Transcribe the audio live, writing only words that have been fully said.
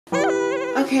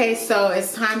Okay, so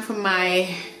it's time for my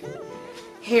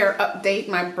hair update,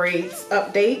 my braids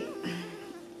update.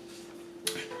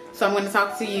 So I'm going to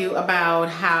talk to you about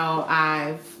how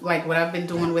what I've been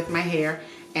doing with my hair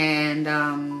and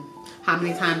how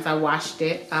many times I washed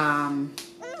it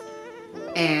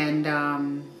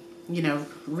you know,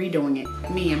 redoing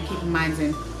it. Me, I'm keeping mine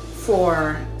in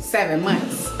for 7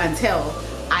 months until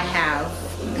I have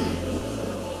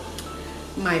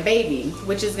my baby,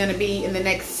 which is going to be in the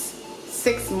next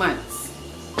 6 months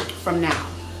from now.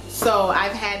 So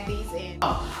I've had these in.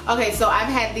 Oh, okay, so I've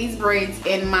had these braids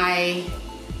in my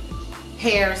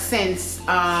hair since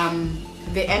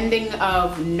the ending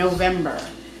of November,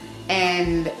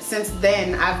 and since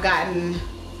then I've gotten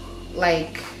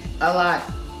like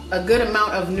a good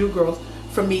amount of new growth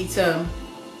for me to,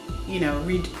 you know,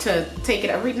 take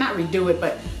it, not redo it,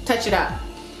 but touch it up.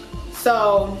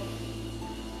 So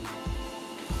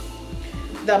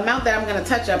the amount that I'm gonna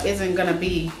touch up isn't gonna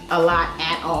be a lot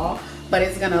at all, but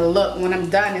it's gonna look, when I'm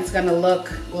done, it's gonna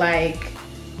look like,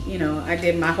 you know, I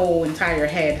did my whole entire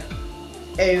head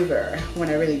over when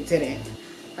I really didn't.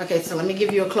 Okay, so let me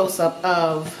give you a close-up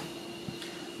of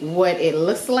what it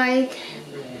looks like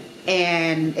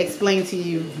and explain to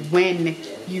you when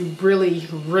you really,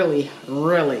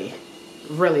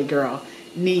 girl,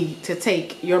 need to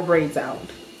take your braids out.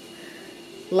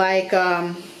 Like,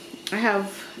 I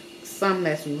have some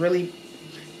that's really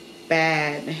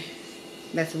bad,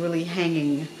 that's really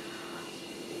hanging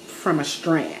from a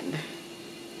strand.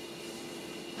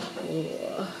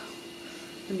 Ugh.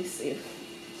 Let me see.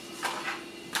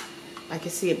 I can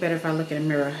see it better if I look in a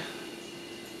mirror.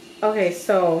 Okay,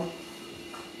 so,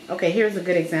 okay, here's a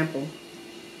good example.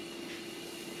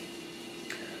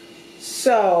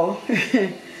 So,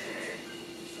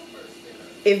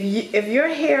 if your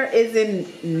hair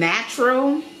isn't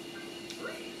natural,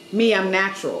 me, I'm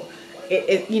natural.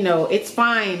 You know, it's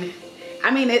fine.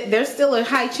 I mean, there's still a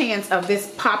high chance of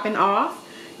this popping off,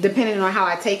 depending on how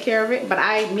I take care of it. But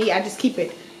I just keep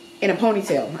it in a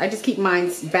ponytail. I just keep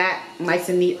mine back nice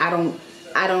and neat. I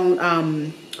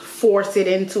don't force it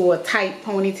into a tight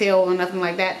ponytail or nothing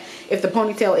like that. If the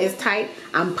ponytail is tight,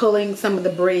 I'm pulling some of the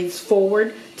braids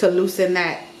forward to loosen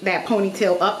that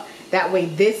ponytail up. That way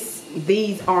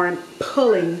these aren't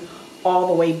pulling all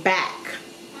the way back.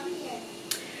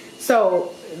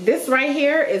 So this right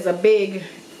here is a big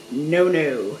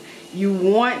no-no. You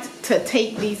want to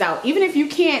take these out. Even if you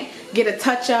can't get a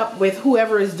touch up with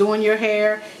whoever is doing your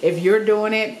hair, if you're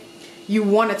doing it, you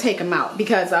want to take them out,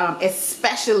 because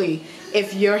especially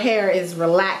if your hair is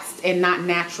relaxed and not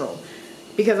natural.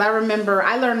 Because I remember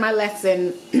I learned my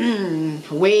lesson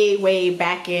way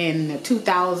back in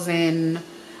 2000,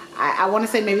 I want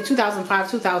to say maybe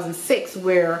 2005, 2006,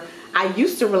 where I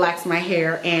used to relax my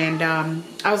hair, and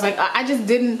I was like, I just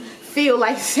didn't feel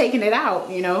like taking it out,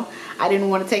 you know. I didn't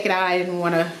want to take it out. I didn't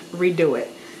want to redo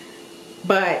it.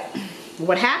 But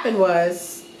what happened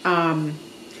was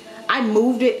I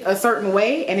moved it a certain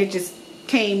way, and it just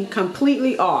came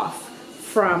completely off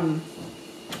from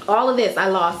all of this. I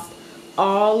lost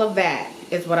all of that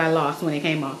is what I lost when it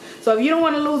came off. So if you don't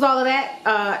want to lose all of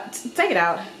that, take it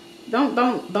out. Don't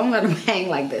let them hang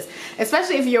like this.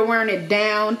 Especially if you're wearing it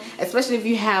down. Especially if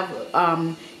you have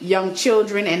young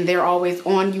children and they're always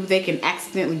on you. They can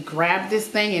accidentally grab this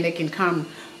thing and it can come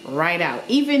right out.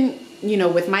 Even, you know,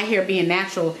 with my hair being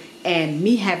natural and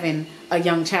me having a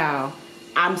young child,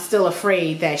 I'm still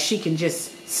afraid that she can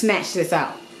just snatch this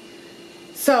out.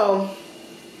 So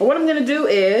what I'm gonna do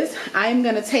is I'm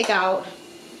gonna take it out,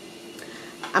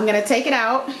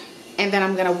 and then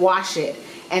I'm gonna wash it,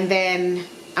 and then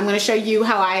I'm gonna show you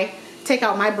how I take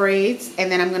out my braids,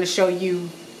 and then I'm gonna show you,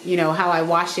 you know, how I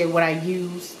wash it, what I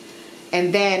use,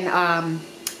 and then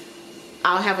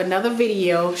I'll have another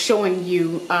video showing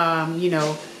you, you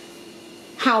know,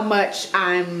 how much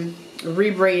I'm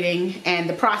rebraiding and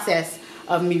the process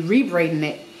of me rebraiding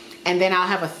it. And then I'll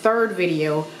have a third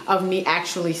video of me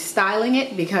actually styling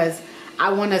it, because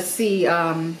I want to see,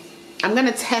 I'm going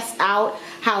to test out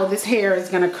how this hair is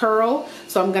going to curl.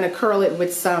 So I'm going to curl it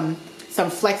with some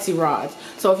flexi rods.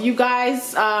 So if you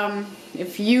guys,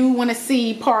 if you want to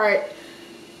see part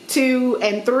 2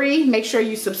 and 3, make sure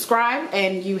you subscribe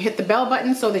and you hit the bell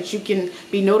button so that you can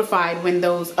be notified when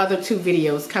those other 2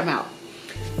 videos come out.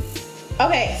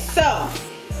 Okay, so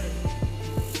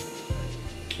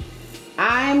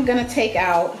I'm gonna take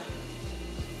out,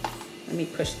 let me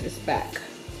push this back.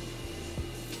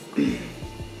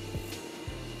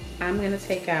 I'm gonna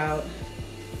take out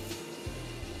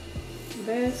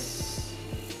this.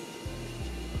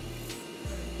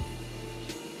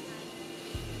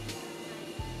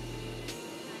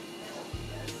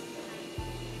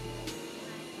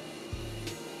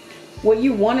 What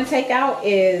you want to take out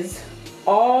is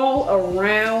all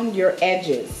around your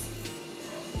edges.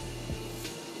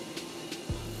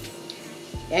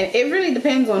 And it really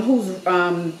depends on who's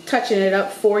touching it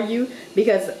up for you,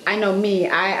 because I know me,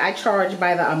 I charge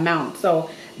by the amount. So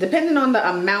depending on the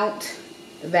amount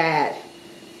that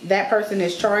that person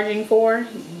is charging for,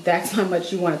 that's how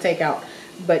much you want to take out.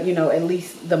 But you know, at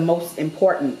least the most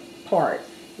important part,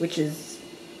 which is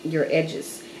your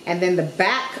edges. And then the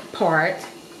back part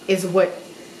is what,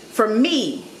 for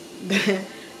me,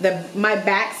 my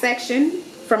back section,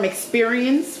 from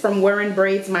experience, from wearing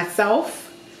braids myself,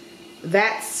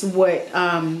 that's what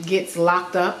gets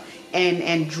locked up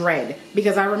and dread.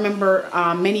 Because I remember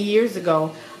many years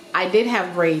ago, I did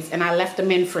have braids and I left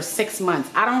them in for 6 months.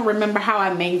 I don't remember how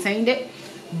I maintained it,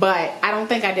 but I don't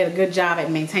think I did a good job at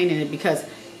maintaining it because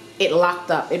it locked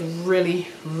up. It really,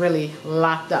 really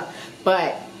locked up.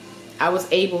 But I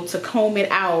was able to comb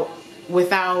it out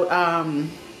without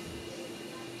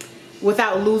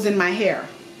losing my hair.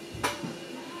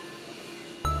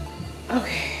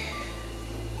 Okay.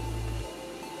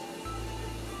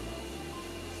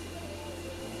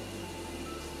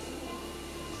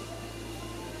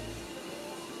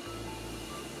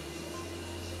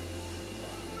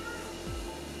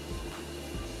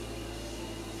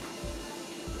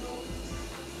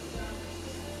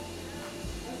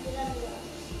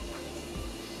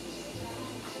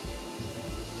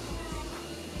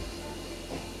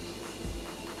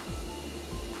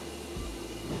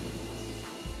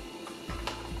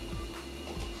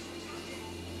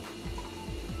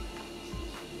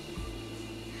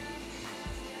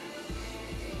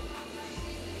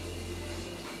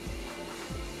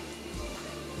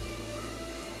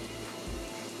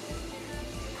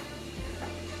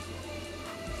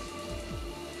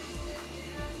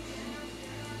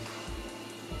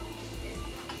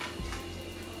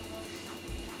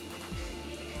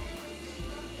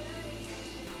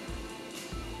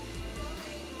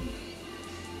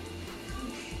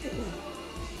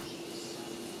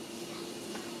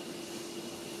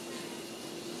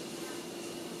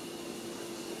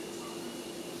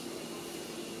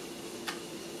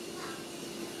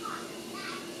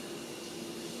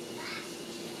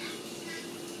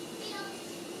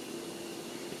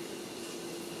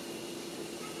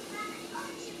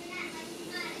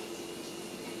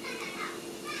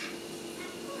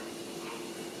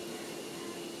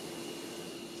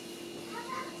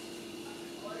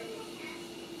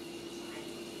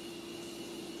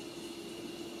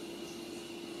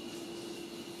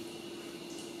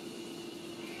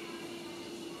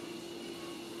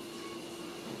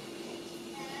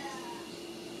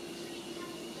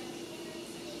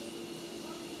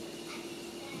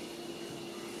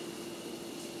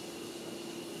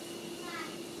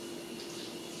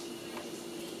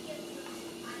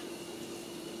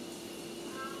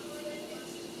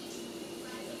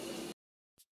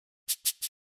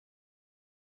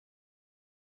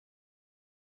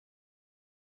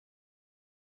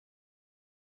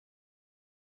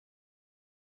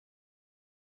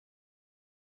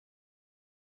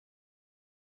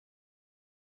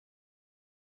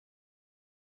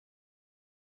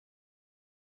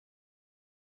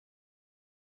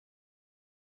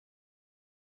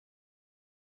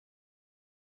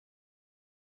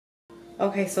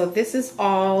 Okay, so this is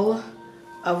all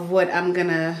of what I'm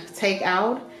gonna take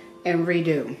out and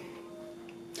redo.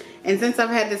 And since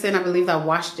I've had this in, I believe I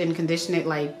washed and conditioned it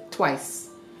like twice.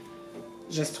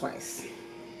 Just twice,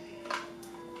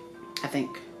 I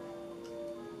think.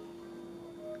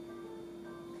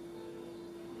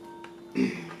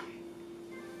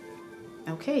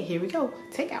 Okay, here we go.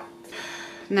 Take out.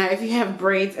 Now, if you have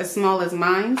braids as small as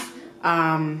mine,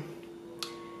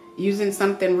 using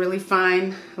something really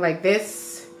fine like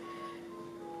this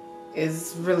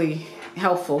is really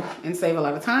helpful and save a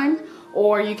lot of time.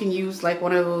 Or you can use like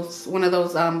one of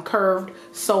those curved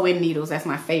sewing needles. That's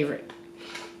my favorite.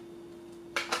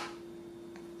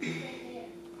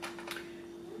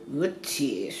 Good.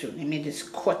 So let me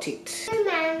just cut it.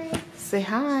 Hi, Mommy. Say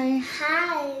hi.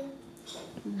 Hi.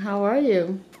 How are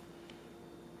you?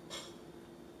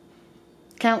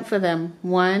 Count for them.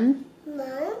 1.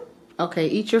 Mom. Okay,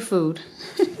 eat your food.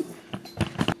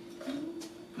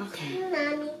 Okay.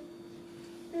 Mommy.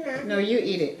 Mommy. No, you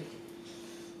eat it.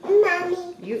 Mommy.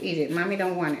 You eat it. Mommy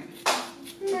don't want it.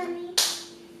 Mommy.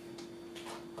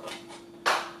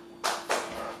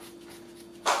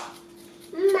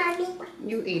 Mommy.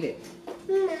 You eat it.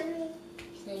 Mommy.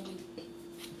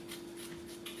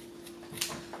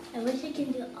 I wish I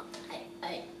can do.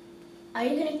 Are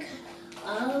you gonna cut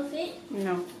all of it?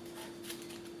 No.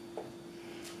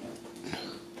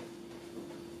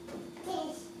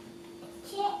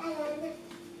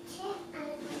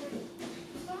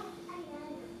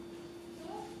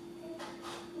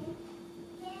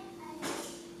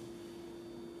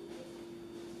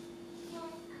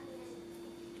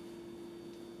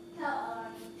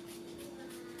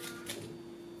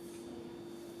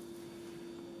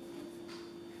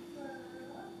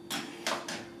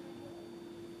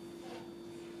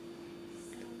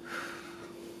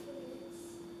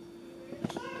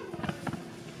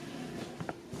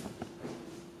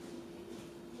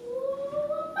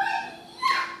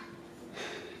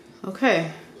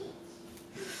 Okay.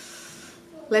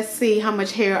 Let's see how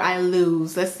much hair I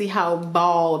lose. Let's see how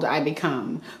bald I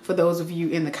become. For those of you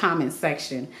in the comment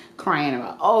section crying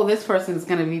about, oh, this person is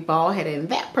going to be bald headed and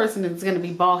that person is going to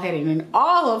be bald headed and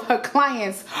all of her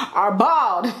clients are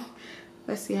bald.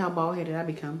 Let's see how bald headed I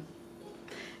become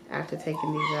after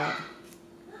taking these out.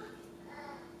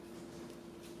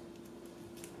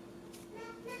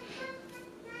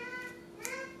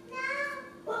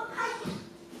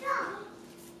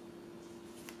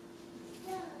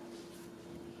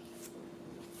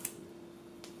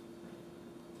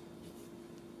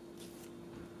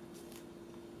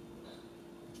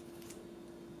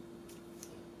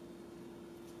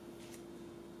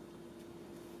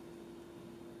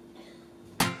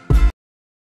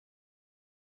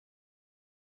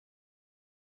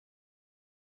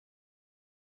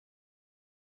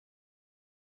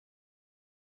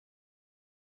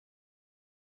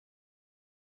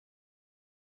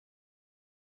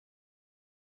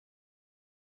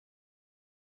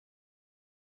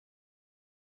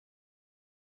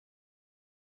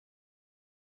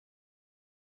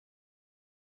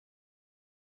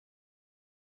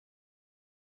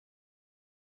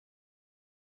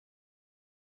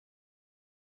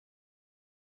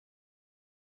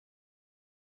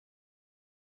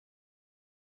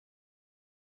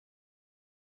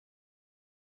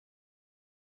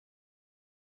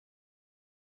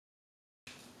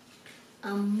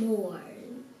 More.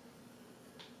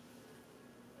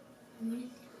 If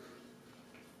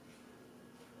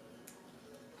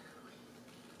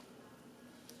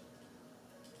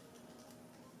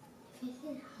I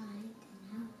said hi,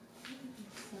 then how would be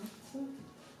so cool.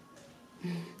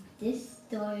 This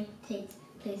story takes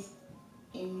place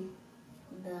in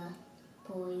the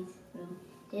boys' room.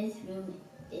 This room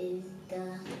is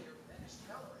the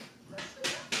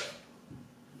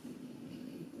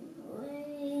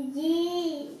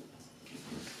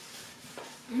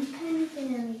I'm kind of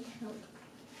gonna need help.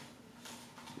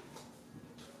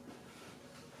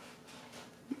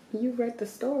 You read the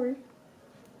story.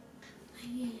 I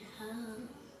need help.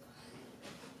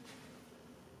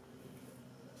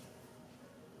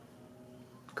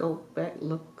 Go back,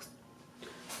 look,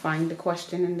 find the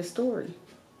question in the story.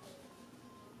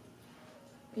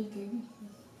 We didn't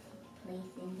place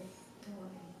in the story.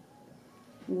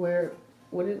 Where,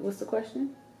 what's the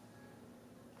question?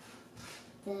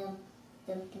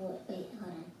 The boy, wait,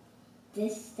 hold on.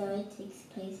 This story takes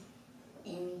place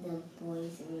in the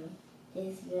boys' room.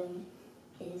 His room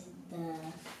is the,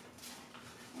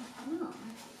 oh.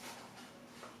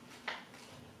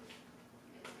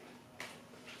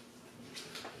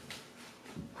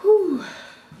 Whew.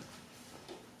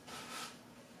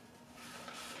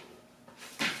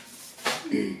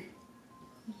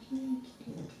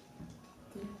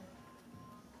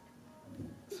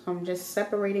 So I'm just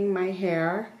separating my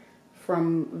hair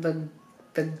from the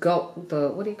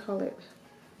what do you call it?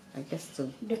 I guess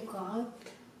The god.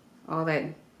 all that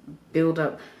build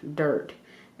up dirt,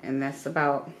 and that's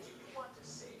about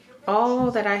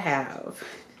all that I have.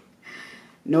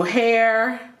 No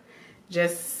hair,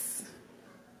 just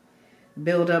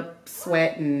build up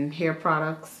sweat and hair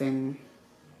products and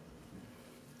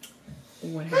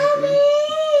what have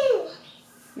you.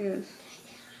 Yes.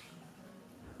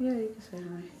 Yeah, you can say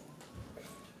hi.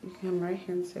 You can come right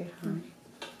here and say hi.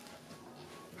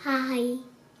 Hi.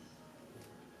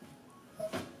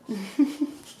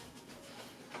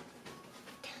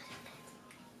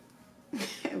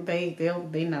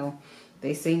 They know.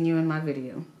 They seen you in my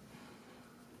video.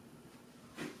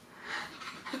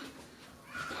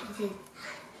 This is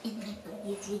in my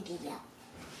buddy's video.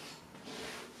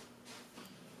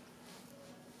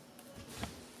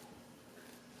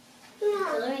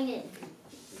 Coloring it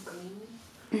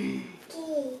green.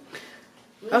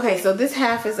 Okay, so this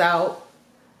half is out.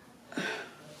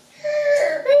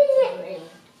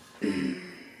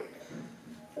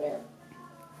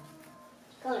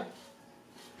 Color.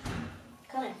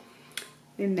 Color.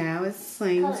 And now it's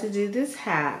time to do this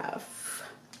half.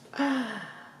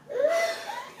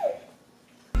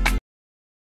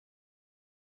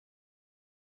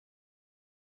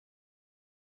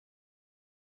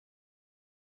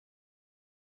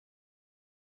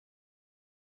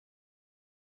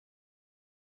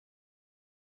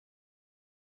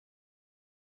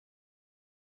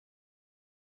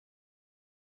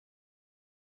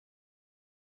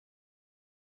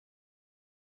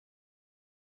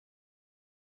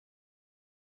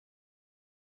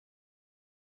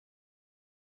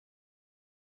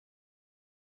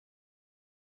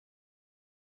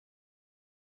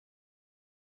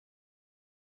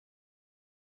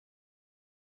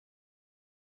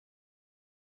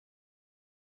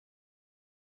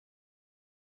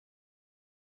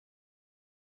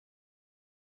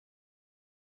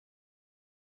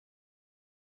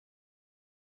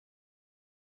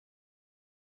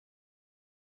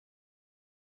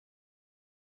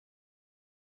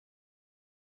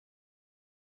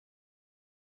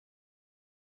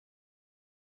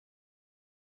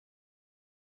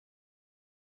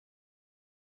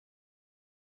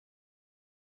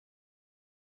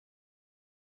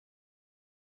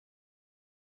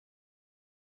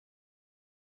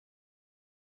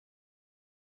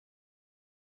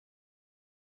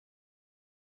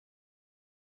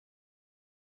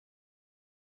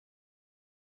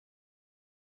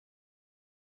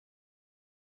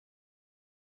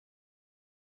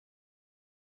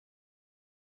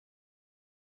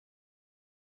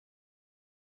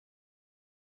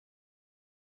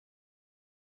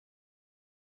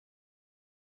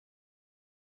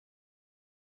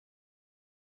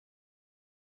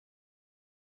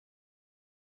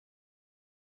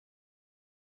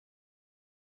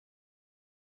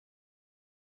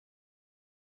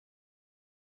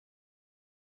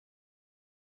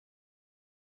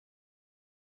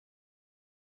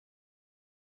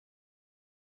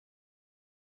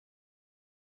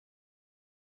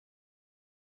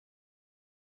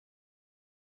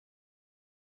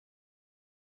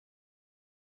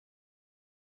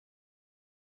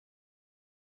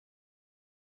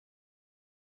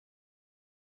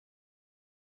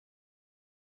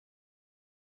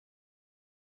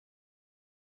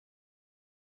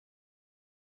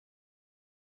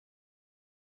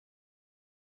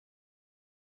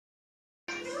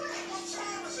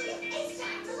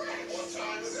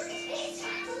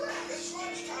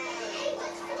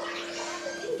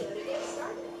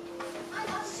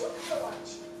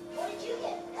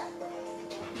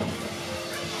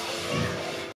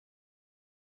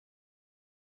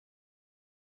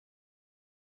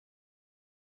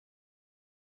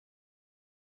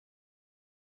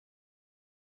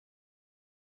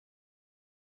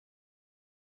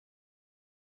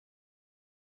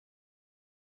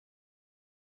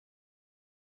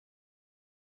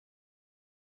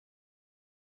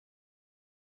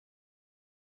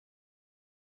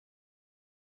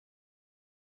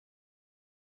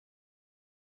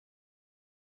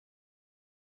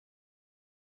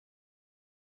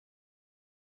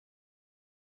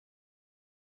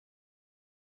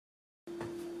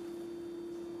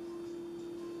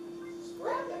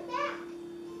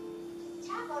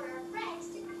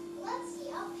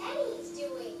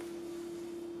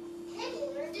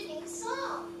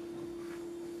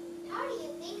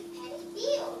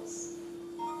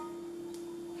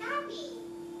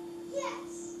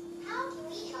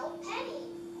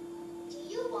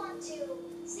 to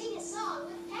sing a song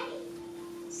with Penny.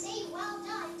 Say well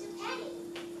done to Penny.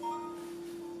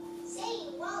 Saying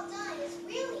well done is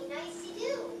really nice to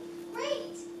do.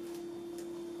 Great.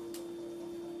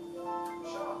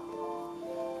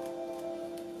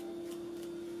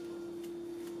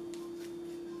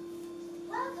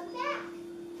 Welcome back.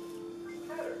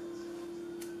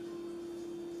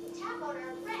 We tap on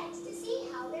our friends to see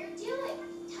how they're doing.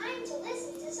 Time to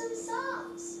listen to some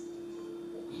songs.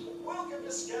 Welcome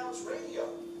to Scouts Radio,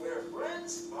 where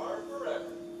friends are forever.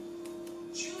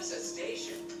 Choose a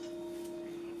station.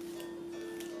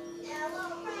 Hello,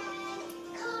 friend.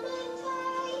 Come and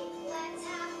play. Let's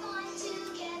have fun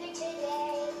together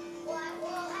today. What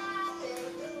will happen?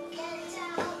 Who can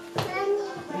tell? Hello,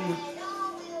 friend.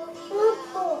 All will be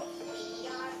well. We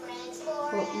are friends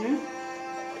forever.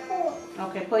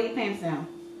 Okay, pull your pants down.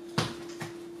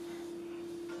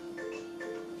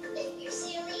 If you're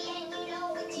silly and you know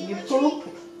what to You do. poop?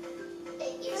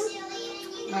 If you're silly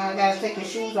and you know Now I what gotta to take your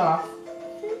do. shoes off.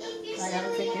 If you're I gotta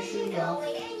silly take your and you shoes know off. it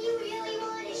and you really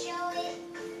want to show it.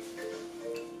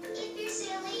 If you're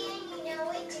silly and you know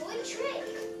it, do a trick.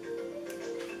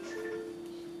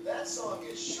 That song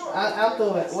is short. I'll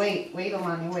do it. Wait,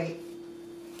 Alani, wait.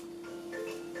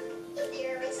 If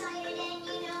you're excited and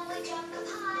you know it, jump up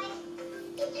high.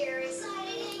 If you're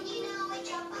excited and you know it,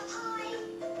 jump up high.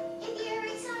 If you're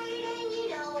excited and you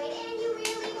know it and you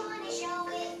really want to show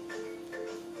it.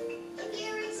 If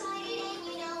you're excited and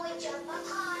you know it, jump up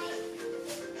high.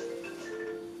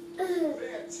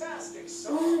 Fantastic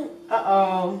song.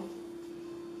 Uh-oh.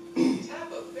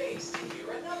 Tap a face to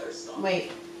hear another song.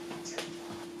 Wait.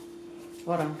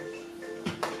 Hold on.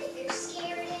 If you're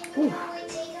scared and you know it,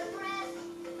 take a breath.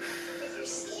 If you're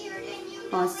scared and you know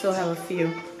Oh, I it, still have a take few.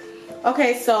 breath.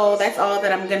 Okay, so that's all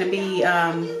that I'm gonna be,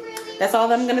 that's all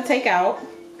that I'm gonna take out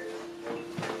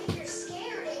If you're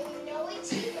scared and you know it,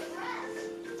 take a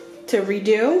breath. to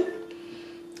redo.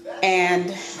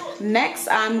 And next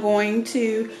I'm going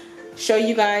to show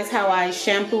you guys how I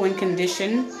shampoo and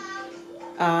condition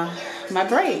my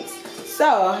braids.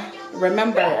 So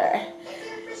remember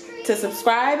to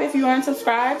subscribe if you aren't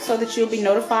subscribed so that you'll be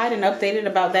notified and updated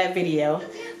about that video.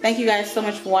 Thank you guys so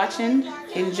much for watching.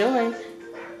 Enjoy.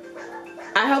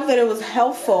 I hope that it was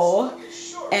helpful,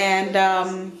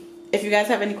 and if you guys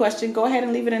have any questions, go ahead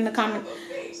and leave it in the comment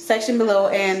section below,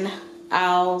 and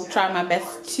I'll try my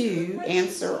best to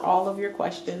answer all of your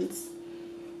questions.